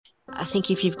I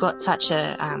think if you've got such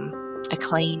a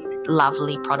clean,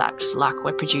 lovely product like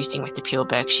we're producing with the Pure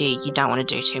Berkshire, you don't want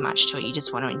to do too much to it. You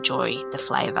just want to enjoy the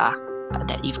flavour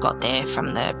that you've got there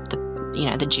from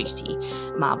the juicy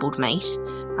marbled meat.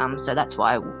 So that's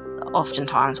why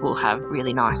oftentimes we'll have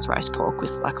really nice roast pork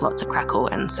with like lots of crackle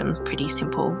and some pretty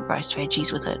simple roast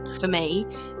veggies with it. For me,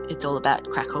 it's all about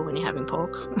crackle when you're having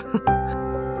pork.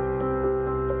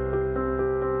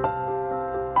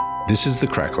 This is The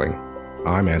Crackling.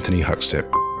 I'm Anthony Huckstep.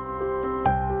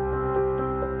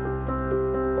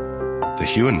 The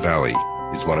Huon Valley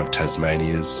is one of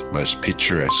Tasmania's most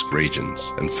picturesque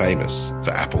regions and famous for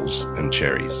apples and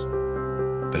cherries.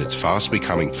 But it's fast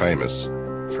becoming famous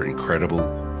for incredible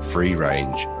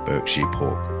free-range Berkshire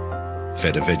pork,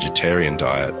 fed a vegetarian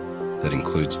diet that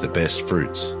includes the best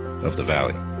fruits of the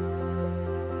valley.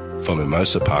 For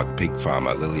Mimosa Park pig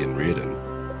farmer Lillian Reardon,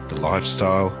 the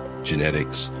lifestyle,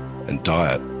 genetics and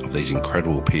diet of these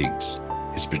incredible pigs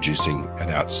is producing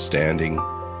an outstanding,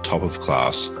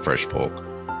 top-of-class fresh pork.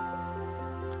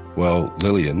 Well,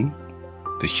 Lillian,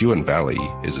 the Huon Valley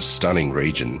is a stunning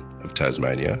region of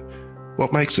Tasmania.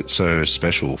 What makes it so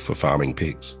special for farming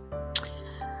pigs?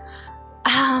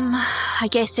 I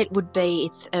guess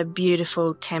it's a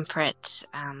beautiful temperate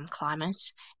climate,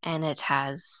 and it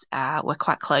has we're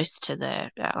quite close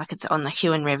to it's on the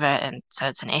Huon River, and so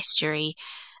it's an estuary,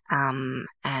 and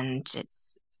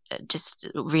it's just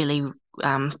really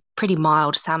pretty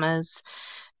mild summers,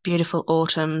 beautiful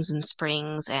autumns and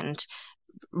springs, and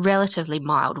relatively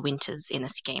mild winters in the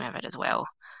scheme of it as well.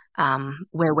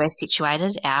 Where we're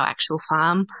situated, our actual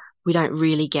farm, we don't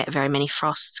really get very many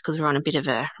frosts because we're on a bit of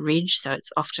a ridge, so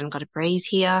it's often got a breeze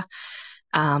here.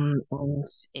 And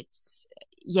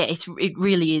it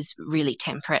really is really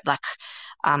temperate. Like,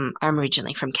 I'm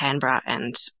originally from Canberra,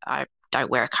 and I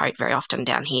don't wear a coat very often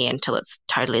down here until it's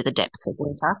totally the depths of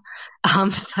winter.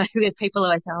 So people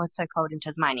always say, oh, it's so cold in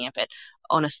Tasmania, but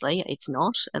honestly, it's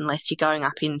not unless you're going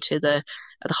up into the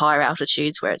higher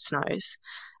altitudes where it snows.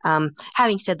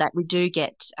 Having said that, we do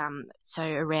get, so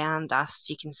around us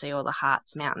you can see all the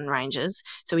Harts mountain ranges.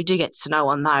 So we do get snow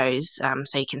on those,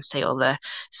 so you can see all the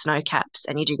snow caps,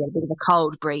 and you do get a bit of a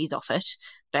cold breeze off it.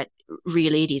 But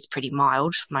really it is pretty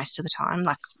mild most of the time.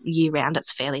 Like year round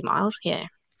it's fairly mild, yeah.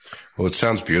 Well, it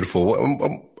sounds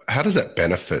beautiful. How does that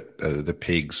benefit the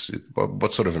pigs?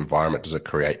 What sort of environment does it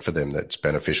create for them that's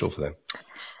beneficial for them?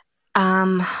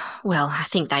 Well, I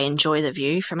think they enjoy the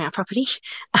view from our property.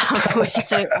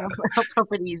 So our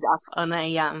property is up on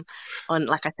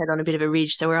like I said, on a bit of a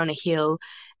ridge. So we're on a hill,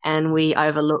 and we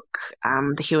overlook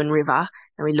the Huon River,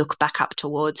 and we look back up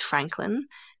towards Franklin.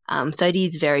 So it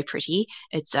is very pretty.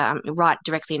 It's right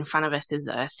directly in front of us is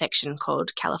a section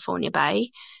called California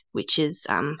Bay, which is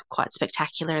quite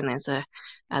spectacular, and there's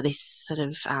this sort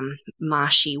of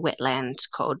marshy wetland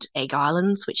called Egg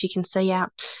Islands, which you can see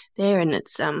out there, and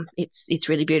it's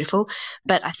really beautiful.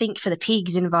 But I think for the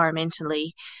pigs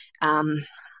environmentally,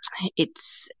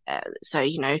 it's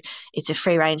it's a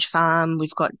free range farm.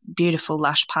 We've got beautiful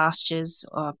lush pastures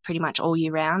pretty much all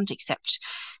year round, except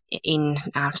in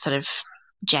sort of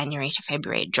January to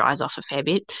February it dries off a fair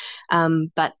bit.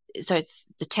 But so it's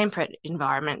the temperate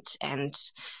environment and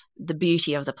the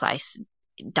beauty of the place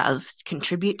does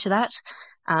contribute to that.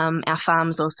 Our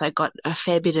farm's also got a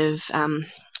fair bit of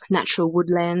natural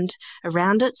woodland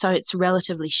around it, so it's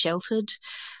relatively sheltered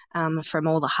from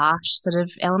all the harsh sort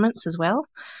of elements as well.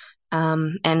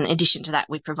 And in addition to that,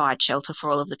 we provide shelter for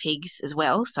all of the pigs as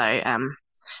well, so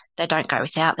they don't go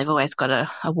without. They've always got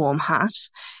a warm hut.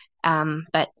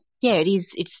 But yeah,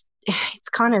 it's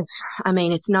kind of, I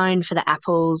mean, it's known for the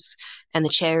apples and the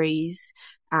cherries.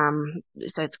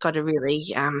 So it's got a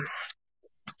really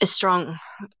a strong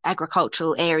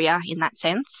agricultural area in that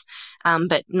sense,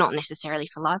 but not necessarily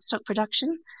for livestock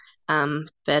production.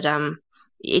 But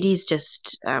it is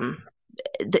just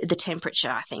the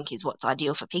temperature, I think, is what's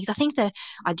ideal for pigs. I think the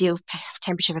ideal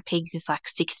temperature for pigs is like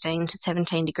 16 to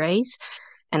 17 degrees,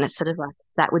 and it's sort of like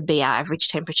that would be our average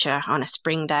temperature on a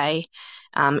spring day.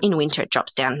 In winter, it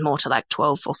drops down more to like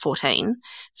 12 or 14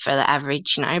 for the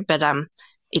average, but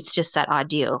it's just that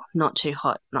ideal, not too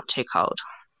hot, not too cold.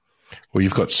 Well,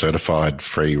 you've got certified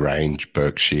free-range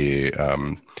Berkshire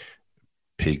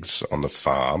pigs on the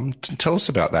farm. Tell us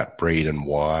about that breed and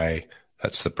why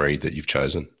that's the breed that you've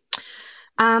chosen.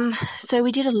 So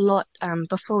we did a lot,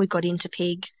 before we got into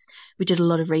pigs, we did a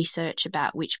lot of research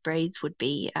about which breeds would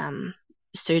be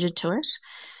suited to it.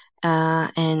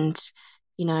 And,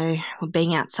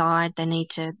 being outside, they need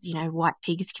to, white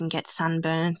pigs can get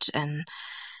sunburnt, and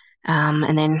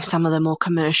And then some of the more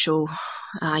commercial,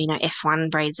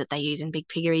 F1 breeds that they use in big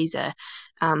piggeries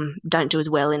don't do as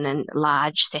well in a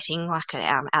large setting like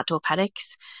outdoor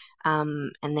paddocks.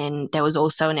 And then there was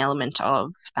also an element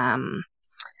of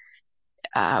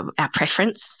our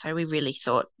preference. So we really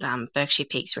thought Berkshire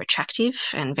pigs were attractive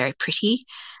and very pretty.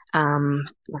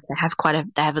 Like they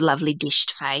have a lovely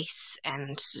dished face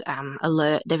and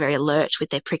alert. They're very alert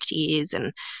with their pricked ears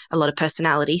and a lot of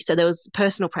personality. So there was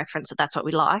personal preference that's what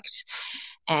we liked.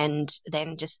 And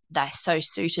then just they're so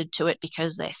suited to it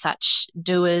because they're such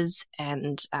doers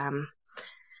and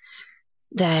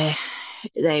they're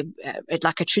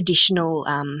like a traditional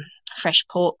fresh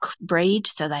pork breed,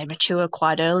 so they mature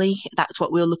quite early. That's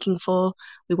what we were looking for.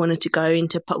 We wanted to go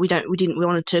into we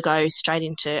wanted to go straight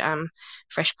into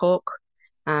fresh pork.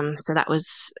 So that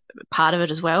was part of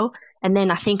it as well. And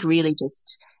then I think really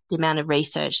just the amount of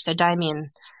research. So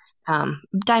Damien and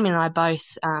I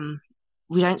both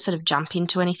we don't sort of jump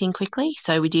into anything quickly.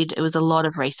 So it was a lot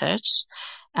of research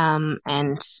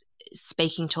and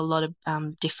speaking to a lot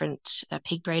of different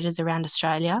pig breeders around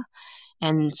Australia.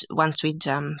 And once we'd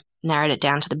narrowed it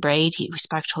down to the breed, we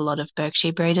spoke to a lot of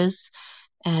Berkshire breeders.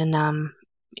 And,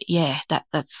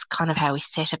 that's kind of how we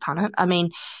set upon it. I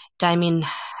mean, Damien,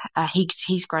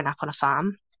 he's grown up on a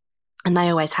farm. And they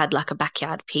always had like a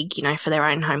backyard pig, for their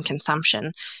own home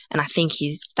consumption. And I think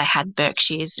they had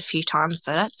Berkshires a few times,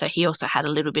 so he also had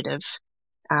a little bit of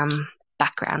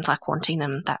background, like wanting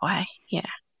them that way. Yeah.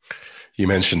 You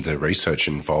mentioned the research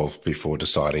involved before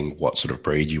deciding what sort of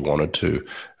breed you wanted to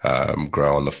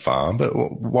grow on the farm,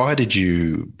 but why did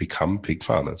you become pig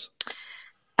farmers?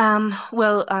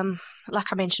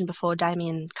 Like I mentioned before,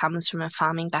 Damien comes from a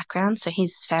farming background, so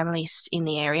his family's in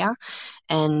the area,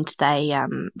 and they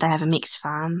have a mixed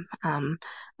farm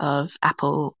of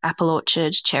apple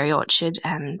orchard, cherry orchard,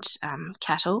 and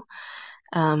cattle.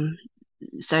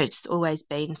 So it's always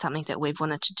been something that we've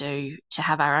wanted to do, to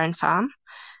have our own farm.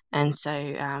 And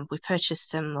so we purchased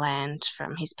some land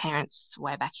from his parents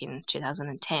way back in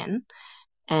 2010.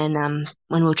 And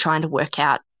when we were trying to work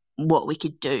out what we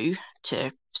could do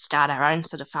to start our own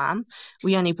sort of farm,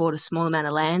 we only bought a small amount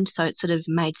of land. So it sort of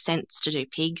made sense to do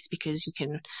pigs because you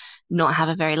can not have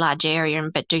a very large area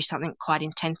but do something quite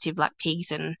intensive like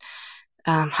pigs and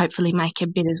hopefully make a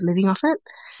bit of living off it.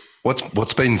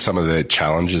 What's been some of the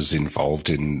challenges involved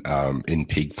in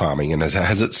pig farming, and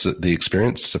has the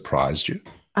experience surprised you?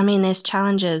 I mean, there's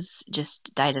challenges,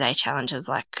 just day-to-day challenges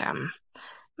like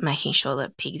making sure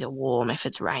that pigs are warm if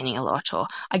it's raining a lot, or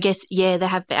I guess, there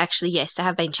have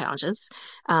been challenges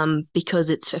because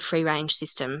it's a free-range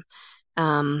system.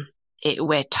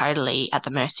 We're totally at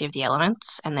the mercy of the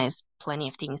elements, and there's plenty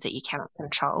of things that you cannot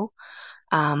control.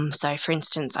 So, for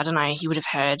instance, I don't know, you would have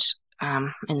heard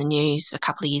in the news a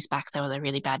couple of years back there were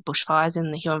really bad bushfires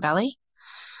in the Huon Valley.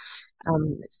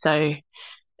 So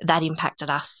that impacted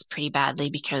us pretty badly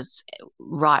because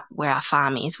right where our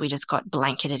farm is, we just got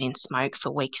blanketed in smoke for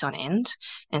weeks on end.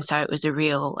 And so it was a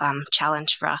real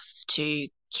challenge for us to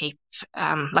keep,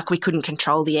 we couldn't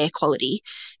control the air quality.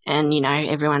 And,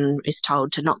 everyone is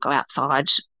told to not go outside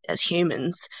as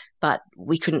humans, but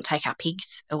we couldn't take our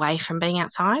pigs away from being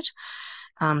outside.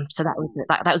 So that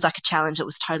was like a challenge that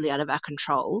was totally out of our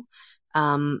control.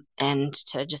 And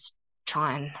to just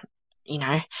try and we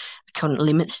couldn't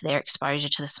limit their exposure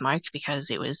to the smoke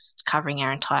because it was covering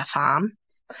our entire farm.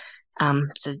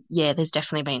 There's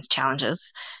definitely been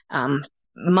challenges.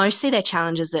 Mostly they're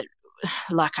challenges that,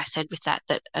 like I said, with that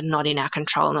are not in our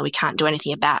control and that we can't do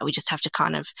anything about. We just have to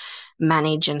kind of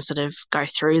manage and sort of go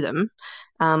through them.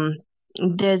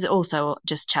 There's also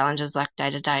just challenges like day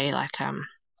to day, like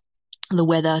the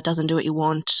weather doesn't do what you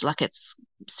want, like it's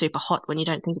super hot when you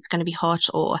don't think it's going to be hot,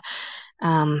 or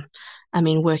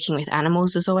working with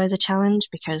animals is always a challenge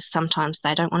because sometimes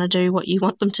they don't want to do what you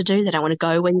want them to do. They don't want to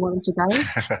go where you want them to go.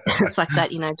 It's like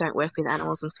that, don't work with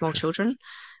animals and small children.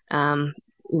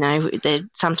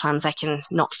 Sometimes they can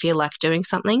not feel like doing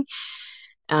something.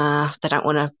 They don't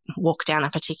want to walk down a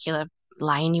particular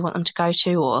lane you want them to go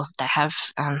to, or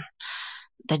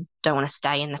they don't want to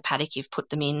stay in the paddock you've put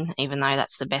them in, even though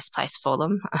that's the best place for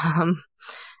them. I'm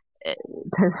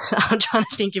trying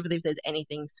to think if there's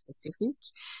anything specific.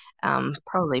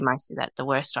 Probably mostly that the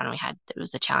worst one we had, it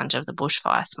was the challenge of the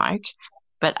bushfire smoke.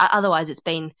 But otherwise it's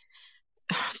been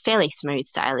fairly smooth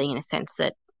sailing in a sense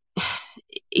that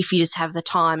if you just have the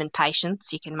time and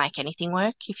patience, you can make anything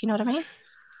work, if you know what I mean.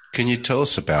 Can you tell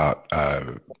us about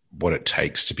what it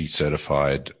takes to be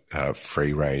certified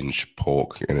free-range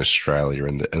pork in Australia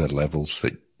and the levels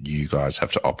that you guys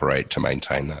have to operate to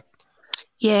maintain that?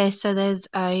 Yeah, so there's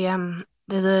a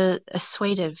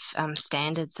suite of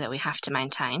standards that we have to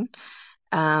maintain.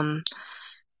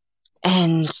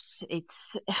 And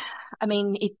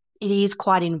it is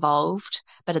quite involved,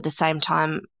 but at the same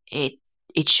time,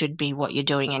 it should be what you're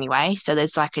doing anyway. So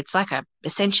it's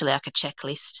essentially like a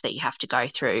checklist that you have to go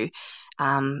through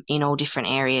in all different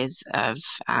areas of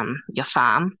your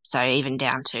farm. So even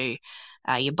down to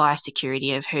your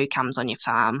biosecurity of who comes on your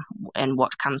farm and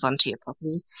what comes onto your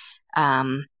property.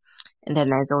 And then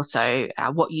there's also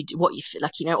what you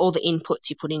all the inputs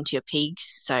you put into your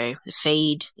pigs. So the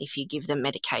feed, if you give them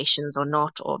medications or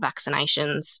not, or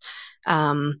vaccinations,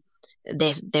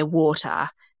 their water,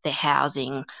 their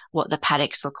housing, what the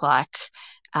paddocks look like.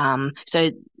 So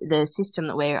the system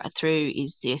that we're through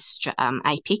is the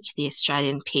APIC, the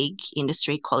Australian Pig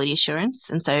Industry Quality Assurance,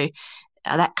 and so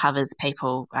that covers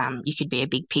people. You could be a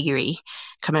big piggery,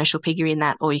 commercial piggery in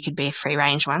that, or you could be a free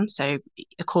range one. So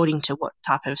according to what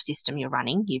type of system you're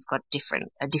running, you've got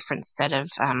a different set of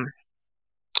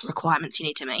requirements you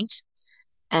need to meet.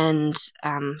 And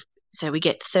so we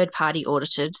get third party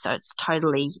audited, so it's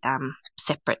totally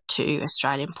separate to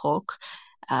Australian pork.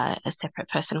 A separate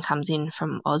person comes in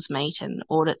from Ozmeat and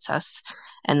audits us,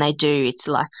 and it's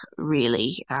like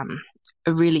really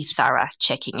a really thorough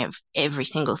checking of every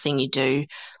single thing you do,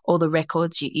 all the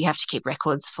records. You have to keep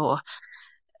records for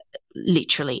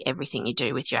literally everything you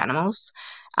do with your animals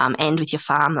and with your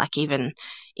farm. Like even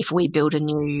if we build a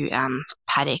new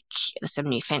paddock, some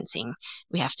new fencing,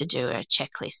 we have to do a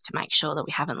checklist to make sure that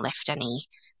we haven't left any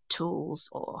tools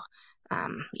or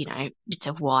bits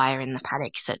of wire in the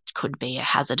paddocks that could be a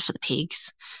hazard for the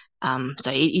pigs.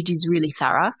 So it is really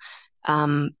thorough.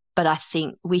 But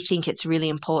we think it's really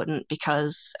important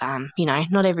because,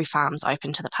 not every farm's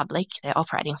open to the public. They're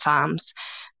operating farms,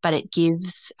 but it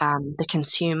gives the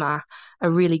consumer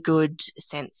a really good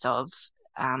sense of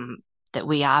that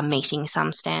we are meeting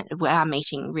we are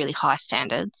meeting really high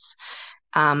standards.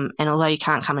 And although you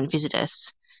can't come and visit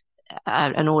us,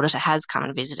 an auditor has come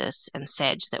and visited us and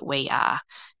said that we are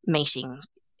meeting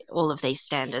all of these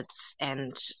standards,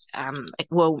 and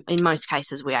in most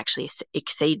cases we actually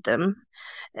exceed them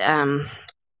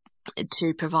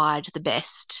to provide the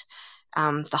best,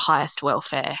 the highest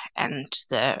welfare, and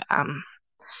that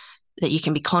you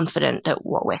can be confident that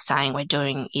what we're saying we're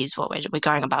doing is what we're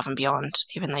going above and beyond,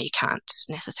 even though you can't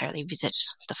necessarily visit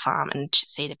the farm and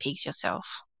see the pigs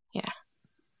yourself. Yeah.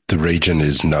 The region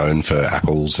is known for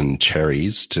apples and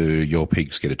cherries. Do your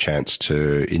pigs get a chance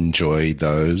to enjoy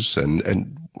those,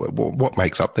 and what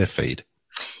makes up their feed?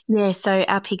 Yeah, so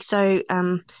our pigs, we're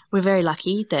very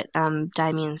lucky that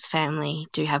Damien's family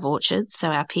do have orchards, so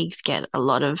our pigs get a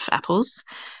lot of apples,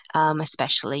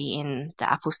 especially in the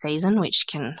apple season, which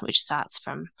starts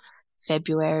from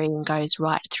February and goes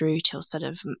right through till sort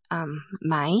of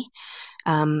May.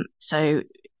 So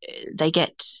they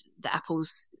get the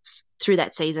apples through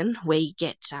that season. We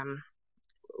get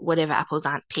whatever apples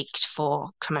aren't picked for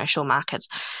commercial market,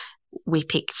 we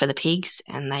pick for the pigs,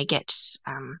 and they get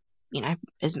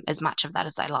as much of that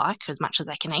as they like, as much as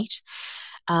they can eat.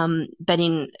 But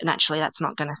naturally that's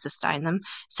not going to sustain them.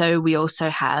 So we also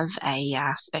have a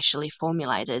specially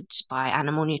formulated by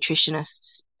animal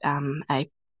nutritionists a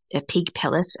pig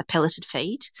pellet, a pelleted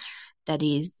feed that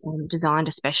is designed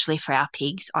especially for our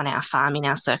pigs on our farm in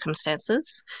our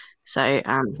circumstances. So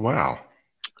wow.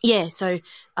 Yeah, so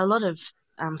a lot of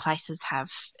places have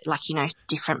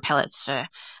different pellets for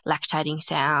lactating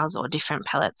sows or different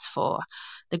pellets for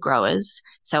the growers.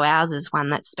 So ours is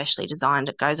one that's specially designed.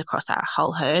 It goes across our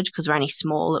whole herd because we're only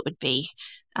small. It would be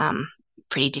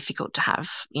pretty difficult to have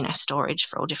storage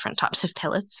for all different types of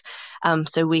pellets.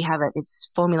 So we have it.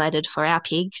 It's formulated for our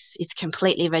pigs. It's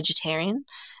completely vegetarian.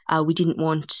 We didn't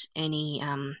want any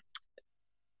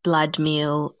blood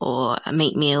meal or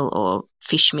meat meal or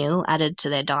fish meal added to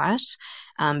their diet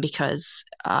because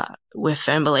we're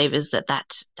firm believers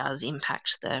that does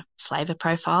impact the flavour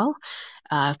profile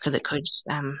because it could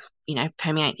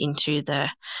permeate into the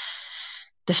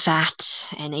fat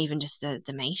and even just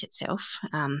the meat itself.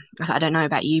 I don't know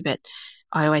about you, but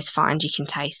I always find you can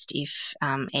taste if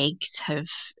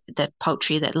the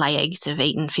poultry that lay eggs have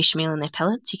eaten fish meal in their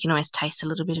pellets. You can always taste a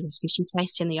little bit of a fishy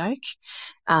taste in the yolk.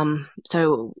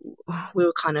 So we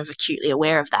were kind of acutely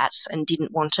aware of that and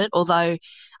didn't want it. Although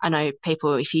I know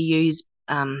people, if you use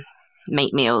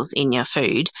meat meals in your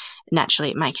food,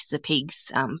 naturally it makes the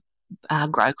pigs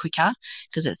grow quicker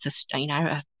because it's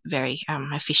a very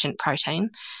efficient protein,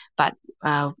 but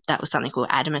that was something we were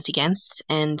adamant against,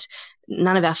 and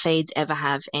none of our feeds ever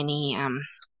have any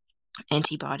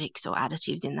antibiotics or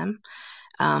additives in them.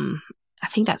 I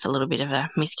think that's a little bit of a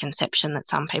misconception that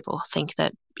some people think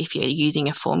that if you're using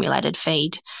a formulated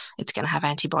feed, it's going to have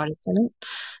antibiotics in it.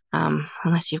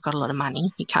 Unless you've got a lot of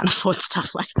money, you can't afford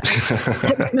stuff like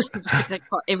that.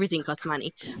 Everything costs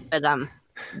money, but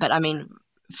I mean,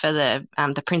 for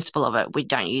the principle of it, we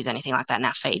don't use anything like that in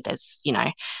our feed. There's,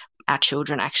 our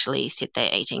children actually sit there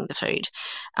eating the food.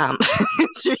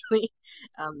 It's really,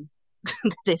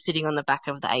 they're sitting on the back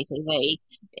of the ATV,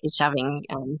 shoving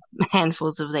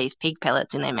handfuls of these pig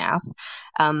pellets in their mouth.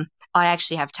 I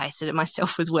actually have tasted it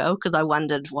myself as well because I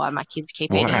wondered why my kids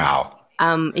keep eating it. Wow.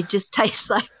 It just tastes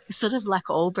like sort of like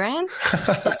all bran.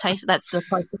 That's the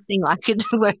closest thing I could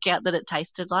work out that it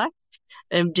tasted like,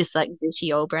 just like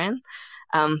gritty all bran.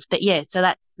 But yeah, so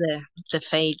that's the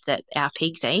feed that our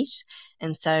pigs eat,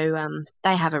 and so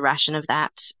they have a ration of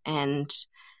that, and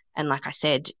like I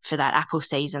said, for that apple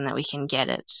season that we can get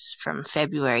it from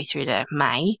February through to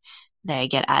May, they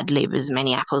get ad lib as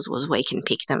many apples as we can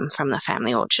pick them from the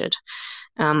family orchard.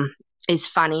 It's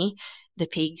funny, the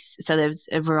pigs, so there's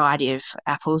a variety of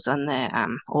apples on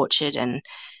the orchard, and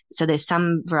so there's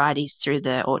some varieties through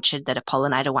the orchard that are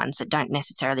pollinator ones that don't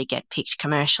necessarily get picked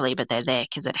commercially, but they're there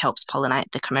because it helps pollinate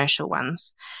the commercial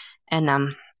ones.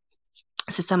 And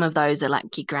so some of those are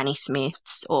like your Granny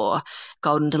Smiths or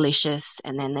Golden Delicious,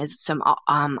 and then there's some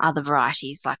other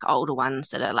varieties like older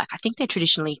ones that are like, I think they're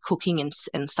traditionally cooking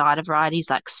and cider varieties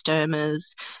like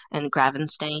Sturmers and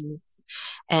Gravensteins,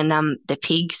 and the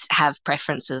pigs have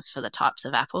preferences for the types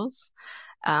of apples.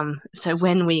 So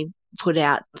when we put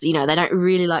out, they don't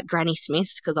really like Granny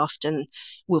Smiths because often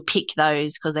we'll pick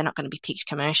those because they're not going to be picked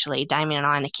commercially. Damien and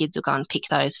I and the kids will go and pick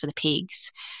those for the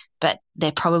pigs, but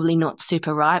they're probably not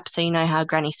super ripe. So you know how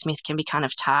Granny Smith can be kind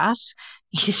of tart?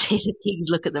 You see the pigs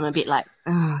look at them a bit like,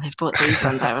 oh, they've brought these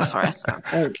ones over for us. Oh,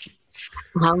 thanks.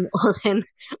 Or then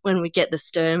when we get the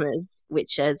Sturmers,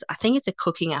 which is, I think it's a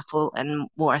cooking apple and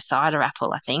more a cider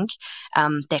apple, I think,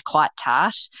 they're quite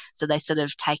tart. So they sort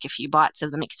of take a few bites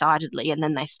of them excitedly and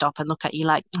then they stop and look at you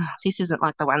like, oh, this isn't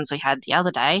like the ones we had the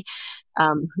other day.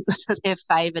 So their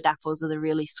favoured apples are the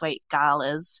really sweet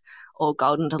Galas or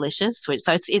Golden Delicious. So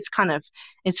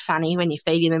it's funny when you're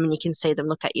feeding them and you can see them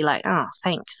look at you like, oh,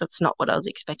 thanks, that's not what I was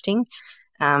expecting.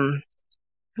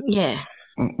 Yeah.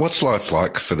 What's life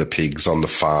like for the pigs on the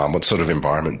farm? What sort of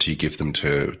environment do you give them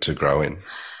to grow in?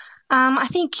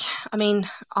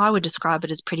 I would describe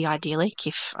it as pretty idyllic.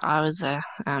 If I was a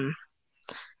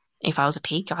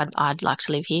pig, I'd like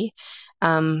to live here.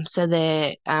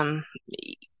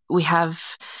 We have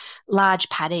large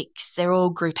paddocks. They're all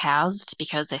group housed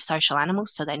because they're social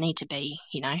animals, so they need to be,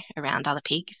 around other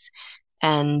pigs.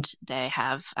 And they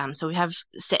have, so we have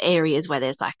areas where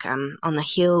there's like, on the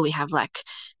hill, we have like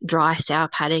dry sow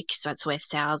paddocks. So it's where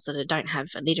sows that don't have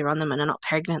a litter on them and are not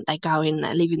pregnant, they go in,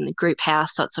 they live in the group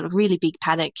house. So it's sort of really big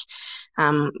paddock,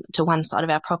 to one side of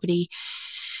our property.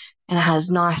 And it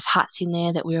has nice huts in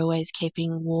there that we're always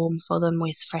keeping warm for them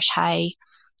with fresh hay.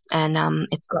 And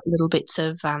it's got little bits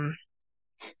of, so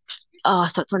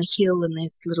it's on a hill and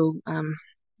there's little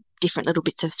different little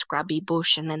bits of scrubby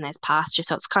bush, and then there's pasture.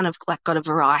 So it's kind of like got a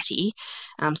variety,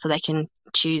 so they can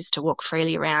choose to walk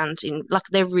freely around.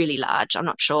 They're really large. I'm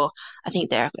not sure. I think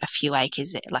they're a few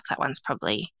acres. Like that one's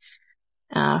probably,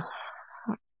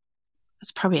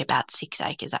 it's probably about 6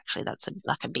 acres actually. That's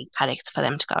like a big paddock for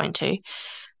them to go into.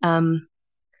 And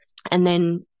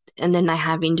then they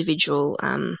have individual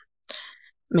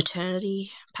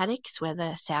maternity paddocks where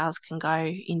the sows can go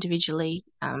individually,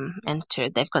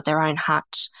 they've got their own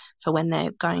hut for when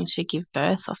they're going to give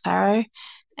birth or farrow.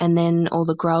 And then all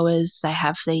the growers, they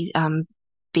have these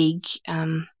big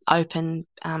open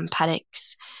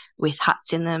paddocks with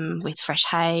huts in them with fresh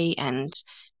hay, and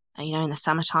in the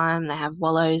summertime they have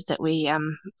wallows that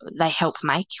they help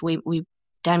make.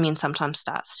 Damien sometimes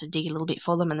starts to dig a little bit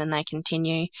for them and then they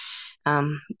continue,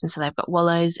 and so they've got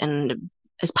wallows. And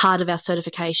as part of our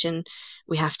certification,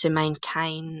 we have to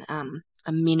maintain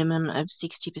a minimum of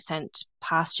 60%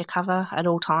 pasture cover at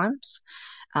all times.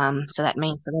 So that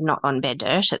means that they're not on bare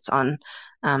dirt; it's on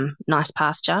nice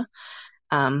pasture,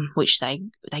 which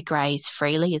they graze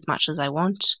freely as much as they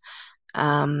want,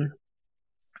 and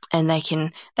they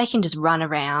can just run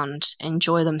around,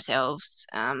 enjoy themselves.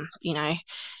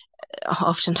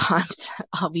 Oftentimes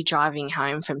I'll be driving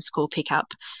home from school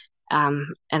pickup.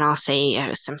 And I'll see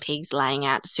some pigs laying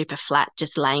out super flat,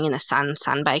 just laying in the sun,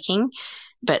 sunbaking.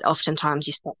 But oftentimes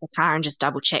you stop the car and just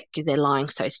double check because they're lying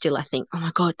so still. I think, oh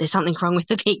my God, there's something wrong with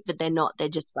the pig, but they're not. They're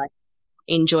just like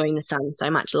enjoying the sun so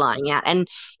much lying out. And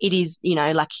it is,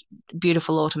 like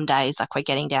beautiful autumn days like we're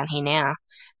getting down here now.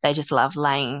 They just love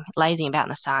lazing about in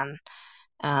the sun.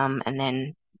 And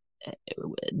then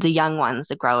the young ones,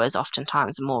 the growers,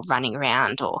 oftentimes are more running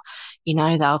around, or,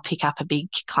 they'll pick up a big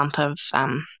clump of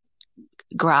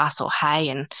grass or hay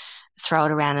and throw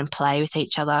it around and play with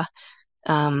each other.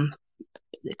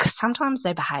 Because sometimes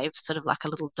they behave sort of like a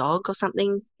little dog or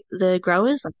something, the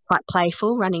growers, like quite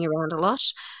playful, running around a lot.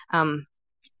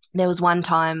 There was one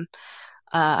time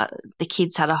the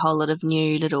kids had a whole lot of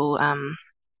new little,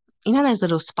 those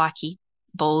little spiky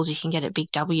balls you can get at Big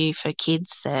W for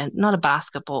kids. They're not a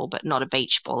basketball, but not a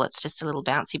beach ball. It's just a little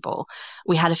bouncy ball.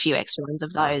 We had a few extra ones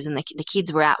of those, and the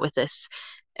kids were out with us,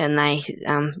 and they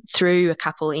threw a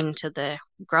couple into the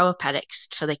grower paddocks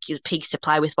for the pigs to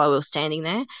play with while we were standing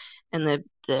there. And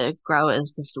the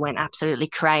growers just went absolutely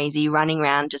crazy, running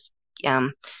around, just,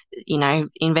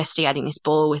 investigating this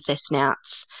ball with their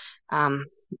snouts.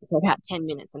 For about 10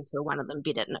 minutes until one of them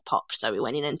bit it and it popped. So we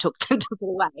went in and took it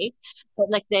away. But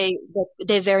like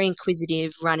they're very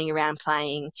inquisitive, running around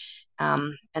playing.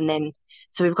 And then,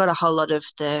 so we've got a whole lot of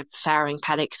the farrowing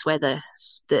paddocks where the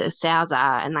sows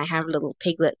are, and they have little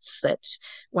piglets that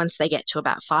once they get to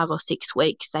about 5 or 6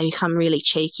 weeks, they become really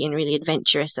cheeky and really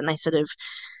adventurous, and they sort of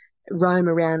roam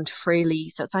around freely.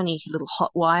 So it's only a little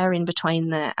hot wire in between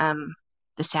the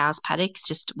sows' paddocks,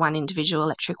 just one individual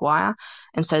electric wire,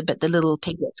 and so but the little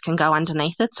piglets can go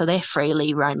underneath it, so they're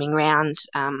freely roaming around,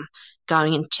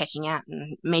 going and checking out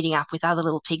and meeting up with other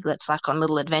little piglets, like on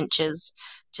little adventures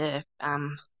to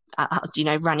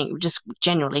running, just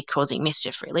generally causing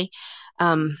mischief, really.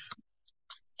 And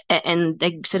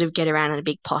they sort of get around in a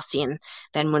big posse, and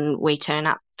then when we turn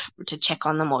up to check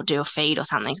on them or do a feed or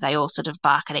something, they all sort of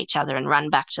bark at each other and run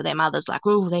back to their mothers like,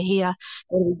 oh, they're here,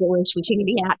 what are we doing, we shouldn't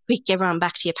be out, quick, everyone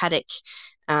back to your paddock.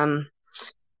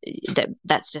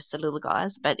 That's just the little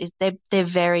guys, but they're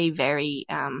very, very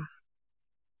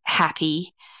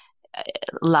happy,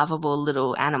 lovable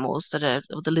little animals, sort of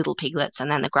the little piglets. And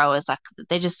then the growers, like,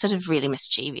 they're just sort of really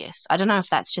mischievous. I don't know if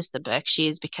that's just the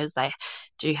Berkshires, because they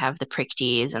do have the pricked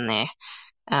ears, and they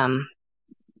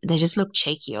just look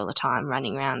cheeky all the time,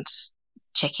 running around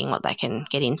checking what they can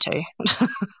get into.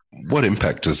 What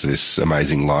impact does this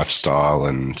amazing lifestyle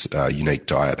and unique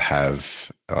diet have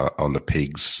on the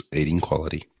pigs' eating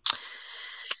quality?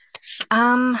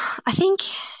 I think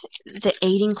the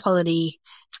eating quality,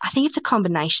 I think it's a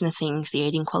combination of things, the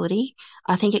eating quality.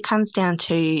 I think it comes down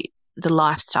to the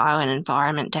lifestyle and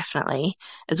environment, definitely,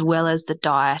 as well as the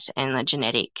diet and the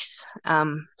genetics.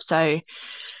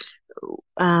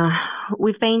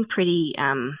 We've been pretty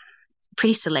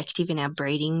selective in our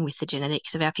breeding with the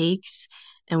genetics of our pigs,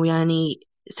 and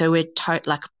we're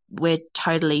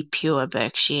totally pure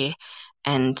Berkshire,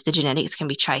 and the genetics can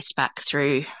be traced back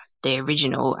through the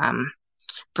original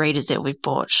breeders that we've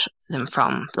bought them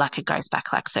from. Like, it goes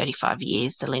back like 35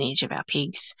 years, the lineage of our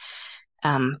pigs.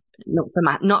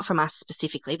 Not from us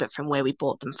specifically, but from where we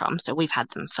bought them from. So we've had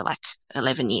them for like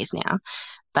 11 years now.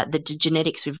 But the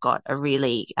genetics we've got are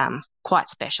really quite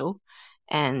special,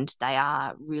 and they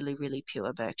are really, really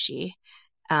pure Berkshire.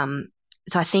 So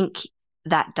I think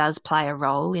that does play a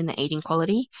role in the eating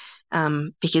quality,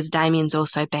 because Damien's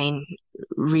also been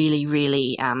really,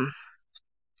 really, some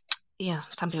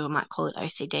people might call it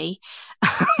OCD.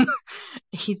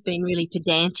 He's been really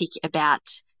pedantic about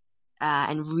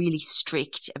and really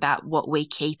strict about what we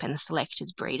keep and select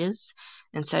as breeders.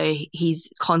 And so he's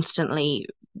constantly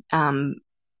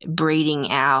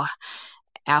breeding our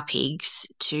pigs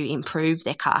to improve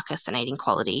their carcass and eating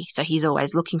quality. So he's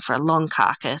always looking for a long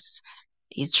carcass.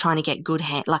 He's trying to get good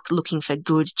looking for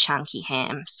good chunky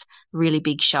hams, really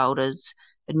big shoulders,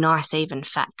 a nice even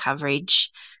fat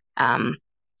coverage.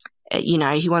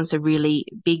 He wants a really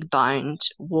big boned,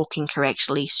 walking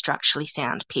correctly, structurally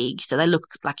sound pig. So they look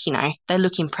like, they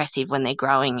look impressive when they're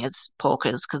growing as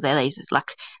porkers, because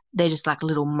they're just like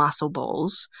little muscle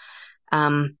balls.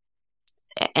 And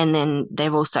then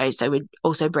we're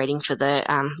also breeding for the,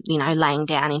 laying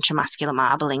down intramuscular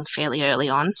marbling fairly early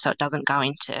on, so it doesn't go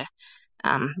into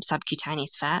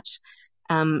subcutaneous fat.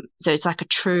 So it's like a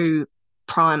true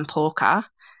prime porker.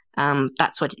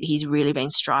 That's what he's really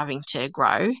been striving to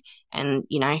grow. And,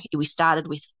 we started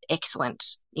with excellent,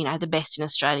 the best in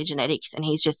Australia genetics, and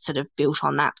he's just sort of built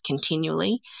on that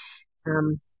continually.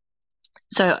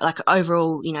 So like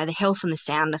overall, the health and the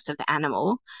soundness of the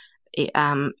animal, it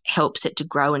helps it to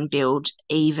grow and build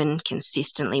even,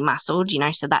 consistently muscled,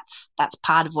 so that's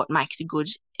part of what makes a good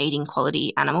eating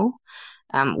quality animal,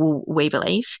 we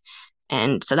believe.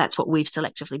 And so that's what we've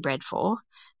selectively bred for.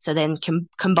 So then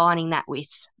combining that with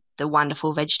the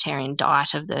wonderful vegetarian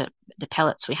diet of the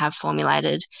pellets we have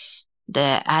formulated,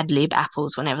 the ad lib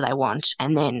apples whenever they want,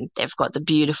 and then they've got the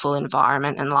beautiful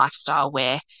environment and lifestyle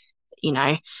where,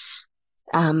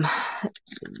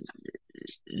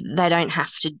 they don't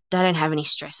have any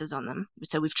stresses on them.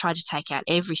 So we've tried to take out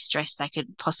every stress they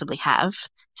could possibly have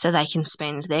so they can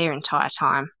spend their entire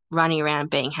time running around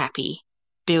being happy,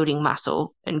 building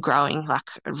muscle and growing like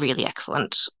a really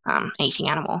excellent eating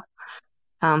animal.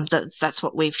 That's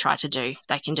what we've tried to do.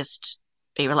 They can just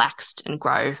be relaxed and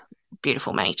grow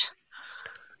beautiful meat.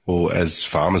 Well, as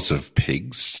farmers of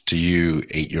pigs, do you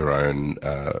eat your own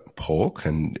pork?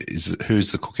 And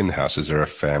who's the cook in the house? Is there a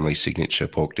family signature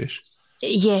pork dish?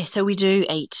 Yeah, so we do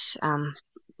eat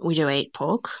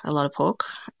pork, a lot of pork.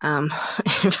 I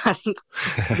think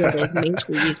where there's meat,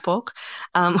 we use pork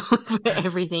for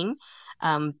everything.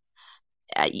 I'm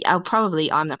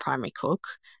the primary cook.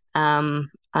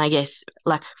 I guess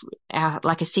like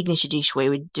a signature dish we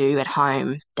would do at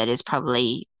home that is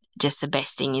probably just the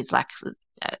best thing is like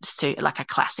a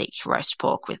classic roast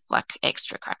pork with like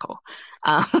extra crackle.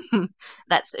 With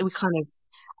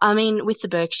the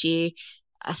Berkshire,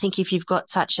 I think if you've got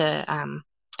such a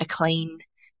clean,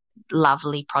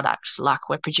 lovely product like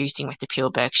we're producing with the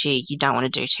pure Berkshire, you don't want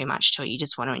to do too much to it. You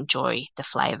just want to enjoy the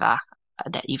flavour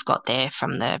that you've got there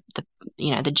from the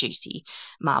juicy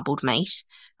marbled meat.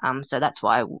 So that's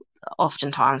why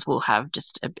oftentimes we'll have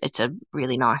it's a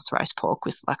really nice roast pork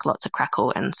with like lots of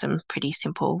crackle and some pretty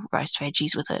simple roast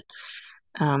veggies with it.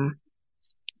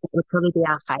 It would probably be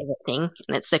our favourite thing,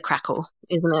 and it's the crackle,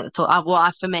 isn't it? It's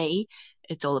all for me.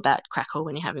 It's all about crackle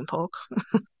when you're having pork.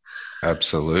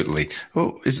 Absolutely.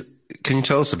 Well, can you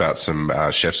tell us about some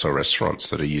chefs or restaurants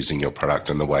that are using your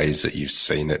product and the ways that you've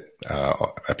seen it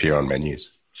appear on menus?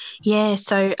 Yeah,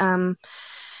 so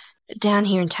down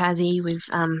here in Tassie,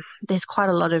 there's quite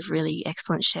a lot of really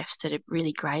excellent chefs that are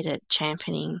really great at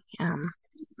championing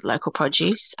local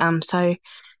produce. So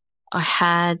we've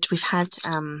had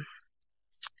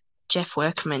Jeff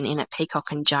Workman in at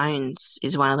Peacock and Jones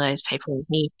is one of those people, and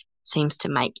he seems to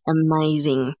make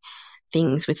amazing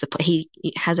things with he's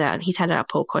had our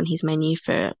pork on his menu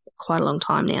for quite a long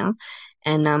time now,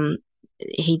 and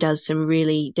he does they're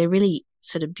really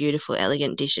sort of beautiful,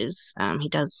 elegant dishes. He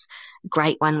does a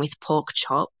great one with pork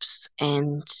chops,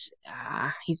 and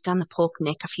he's done the pork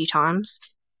neck a few times,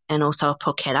 and also a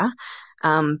porchetta.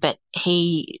 But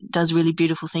he does really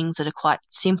beautiful things that are quite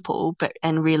simple,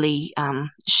 and really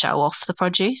show off the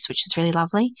produce, which is really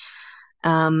lovely.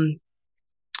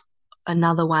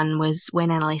 Another one was when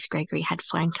Annalise Gregory had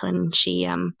Franklin. She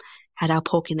had our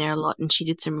pork in there a lot, and she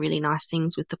did some really nice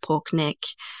things with the pork neck.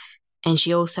 And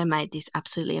she also made this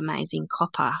absolutely amazing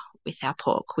copper with our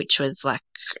pork, which was like,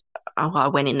 I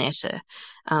went in there to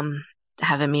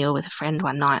have a meal with a friend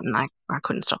one night, and I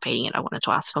couldn't stop eating it. I wanted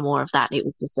to ask for more of that. It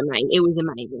was just amazing. It was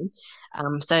amazing.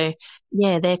 So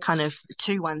yeah, they're kind of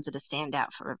two ones that are stand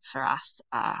out for us.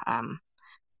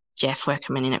 Jeff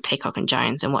Workman in at Peacock and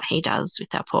Jones and what he does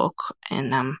with our pork,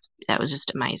 and that was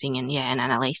just amazing. And yeah, and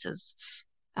Annalise's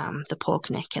the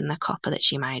pork neck and the copper that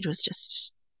she made was it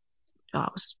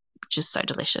was just so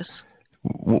delicious.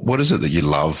 What is it that you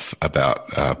love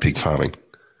about pig farming?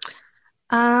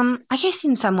 I guess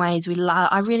in some ways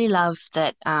I really love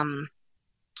that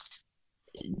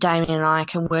Damien and I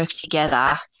can work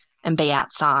together and be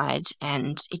outside,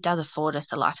 and it does afford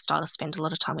us a lifestyle to spend a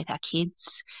lot of time with our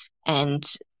kids. And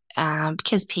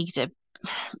because pigs are,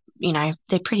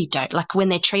 they're pretty like when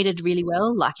they're treated really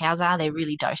well, like ours are, they're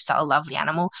really docile, lovely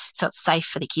animal. So it's safe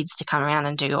for the kids to come around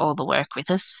and do all the work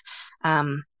with us.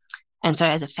 And so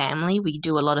as a family, we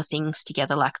do a lot of things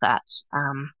together like that.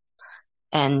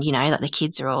 And, like the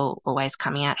kids are all always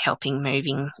coming out helping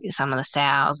moving some of the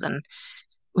sows, and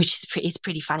which is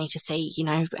pretty funny to see.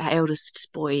 Our eldest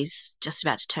boy's just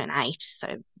about to turn 8,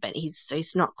 but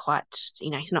he's not quite,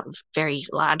 he's not very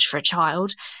large for a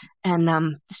child, and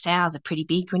the sows are pretty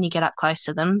big when you get up close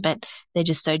to them, but they're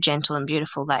just so gentle and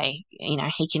beautiful. They,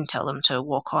 he can tell them to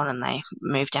walk on, and they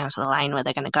move down to the lane where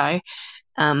they're going to go.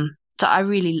 So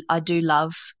I do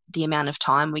love the amount of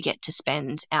time we get to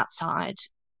spend outside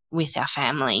with our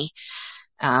family.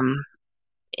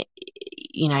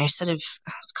 Sort of,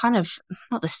 it's kind of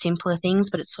not the simpler things,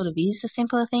 but it sort of is the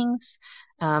simpler things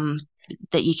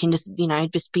that you can just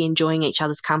be enjoying each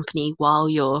other's company while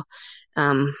you're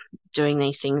doing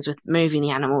these things with moving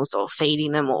the animals or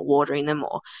feeding them or watering them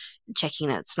or checking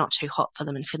that it's not too hot for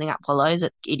them and filling up wallows.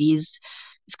 It's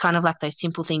kind of like those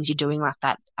simple things you're doing like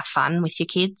that are fun with your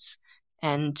kids.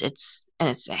 And it's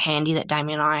handy that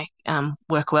Damien and I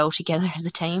work well together as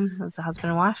a team, as a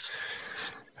husband and wife.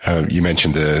 You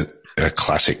mentioned the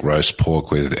classic roast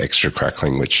pork with extra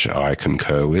crackling, which I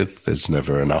concur with. There's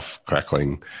never enough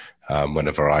crackling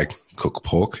whenever I cook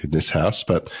pork in this house.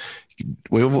 But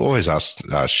we've always asked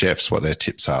chefs what their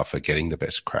tips are for getting the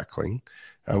best crackling.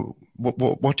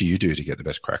 What do you do to get the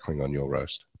best crackling on your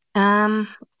roast? Um,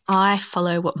 I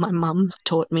follow what my mum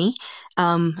taught me,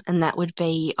 and that would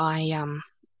be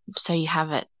so you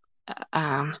have it,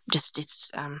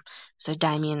 just so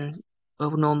Damien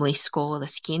will normally score the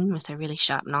skin with a really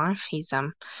sharp knife. He's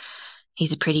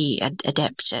a pretty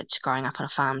adept at growing up on a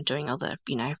farm, doing all the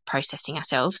processing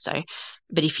ourselves. So,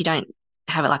 but if you don't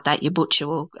have it like that, your butcher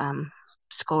will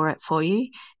score it for you,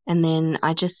 and then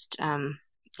I just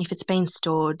if it's been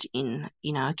stored in,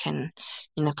 in a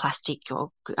plastic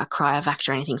or a cryovac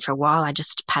or anything for a while, I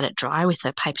just pat it dry with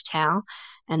a paper towel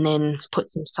and then put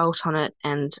some salt on it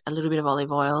and a little bit of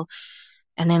olive oil.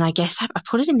 And then I guess I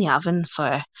put it in the oven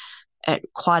for at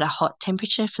quite a hot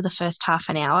temperature for the first half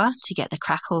an hour to get the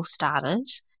crackle started.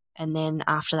 And then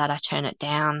after that, I turn it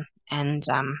down and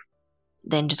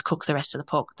then just cook the rest of the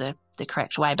pork the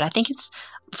correct way. But I think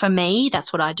for me,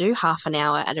 that's what I do, half an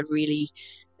hour at a really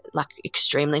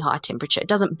extremely high temperature. It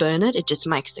doesn't burn it, it just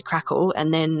makes the crackle,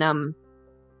 and then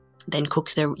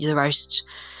cook the roast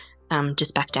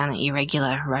just back down at your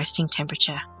regular roasting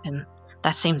temperature. And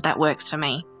that works for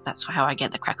me. That's how I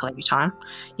get the crackle every time.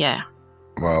 Yeah.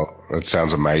 Well, it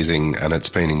sounds amazing, and it's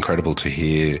been incredible to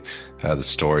hear the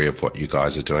story of what you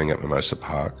guys are doing at Mimosa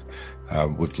Park.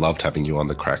 We've loved having you on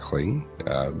The Crackling.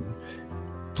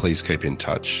 Please keep in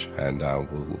touch, and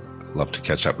we'll love to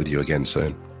catch up with you again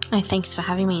soon. Oh, thanks for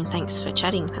having me, and thanks for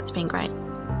chatting. That's been great.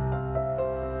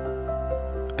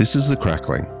 This is The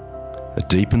Crackling, a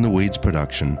Deep in the Weeds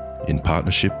production in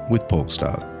partnership with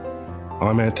Porkstars.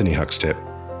 I'm Anthony Huckstep.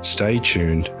 Stay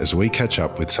tuned as we catch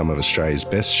up with some of Australia's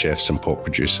best chefs and pork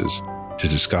producers to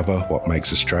discover what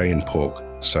makes Australian pork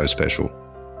so special.